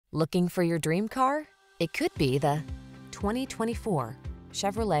Looking for your dream car? It could be the 2024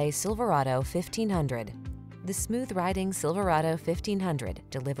 Chevrolet Silverado 1500. The smooth-riding Silverado 1500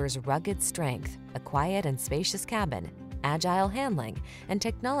 delivers rugged strength, a quiet and spacious cabin, agile handling, and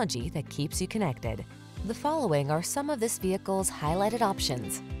technology that keeps you connected. The following are some of this vehicle's highlighted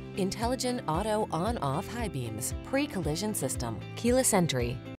options: intelligent auto on-off high beams, pre-collision system, keyless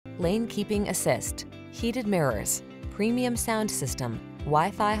entry, lane keeping assist, heated mirrors, premium sound system,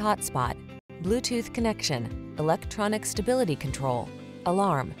 Wi-Fi hotspot, Bluetooth connection, electronic stability control,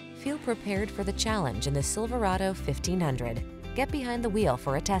 alarm. Feel prepared for the challenge in the Silverado 1500. Get behind the wheel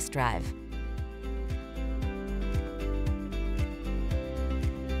for a test drive.